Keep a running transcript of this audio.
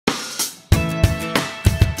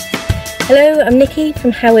Hello, I'm Nikki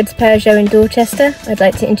from Howard's Peugeot in Dorchester. I'd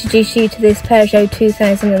like to introduce you to this Peugeot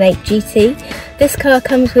 2008 GT. This car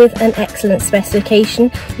comes with an excellent specification.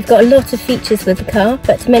 You've got a lot of features with the car,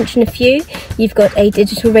 but to mention a few, you've got a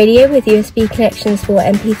digital radio with USB connections for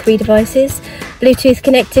MP3 devices, Bluetooth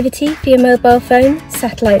connectivity for your mobile phone,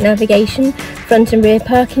 satellite navigation, front and rear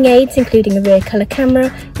parking aids including a rear colour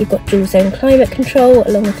camera, you've got dual zone climate control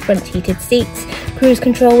along with front heated seats, cruise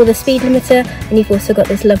control with a speed limiter, and you've also got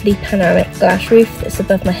this lovely panoramic glass roof that's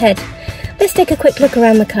above my head. Let's take a quick look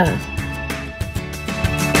around the car.